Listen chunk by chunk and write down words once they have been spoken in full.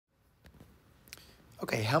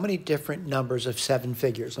Okay, how many different numbers of seven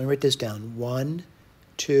figures? Let me write this down. 1,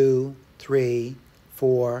 2, 3,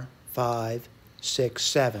 4, 5, 6,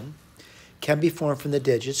 7 can be formed from the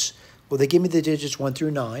digits. Well, they give me the digits 1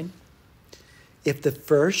 through 9. If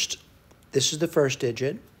this is the first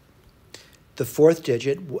digit, the fourth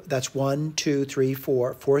digit, that's 1, 2, 3,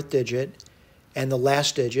 4, fourth digit, and the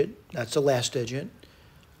last digit, that's the last digit,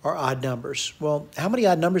 are odd numbers. Well, how many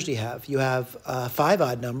odd numbers do you have? You have 5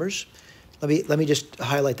 odd numbers. Let me just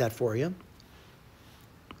highlight that for you.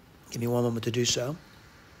 Give me one moment to do so.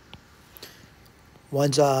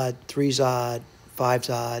 1's odd, 3's odd, 5's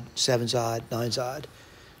odd, 7's odd, 9's odd.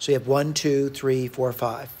 So you have 1, 2, 3, 4,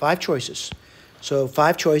 5. 5 choices. So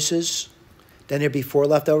 5 choices, then there'd be 4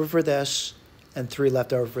 left over for this, and 3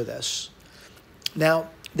 left over for this. Now,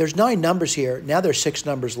 there's 9 numbers here. Now there's 6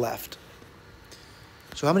 numbers left.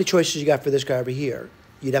 So how many choices you got for this guy over here?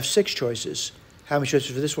 You'd have 6 choices. How many choices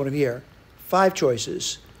for this one over here? 5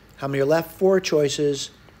 choices. How many are left? 4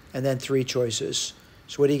 choices, and then 3 choices.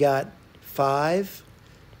 So what do you got? 5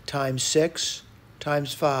 times 6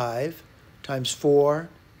 times 5 times 4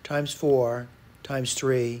 times 4 times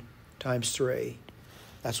 3 times 3.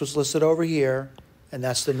 That's what's listed over here, and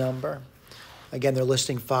that's the number. Again, they're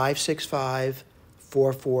listing 5, 6, 5,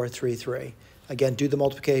 4, 4, 3, 3. Again, do the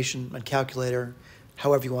multiplication on calculator.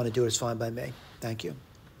 However you want to do it is fine by me. Thank you.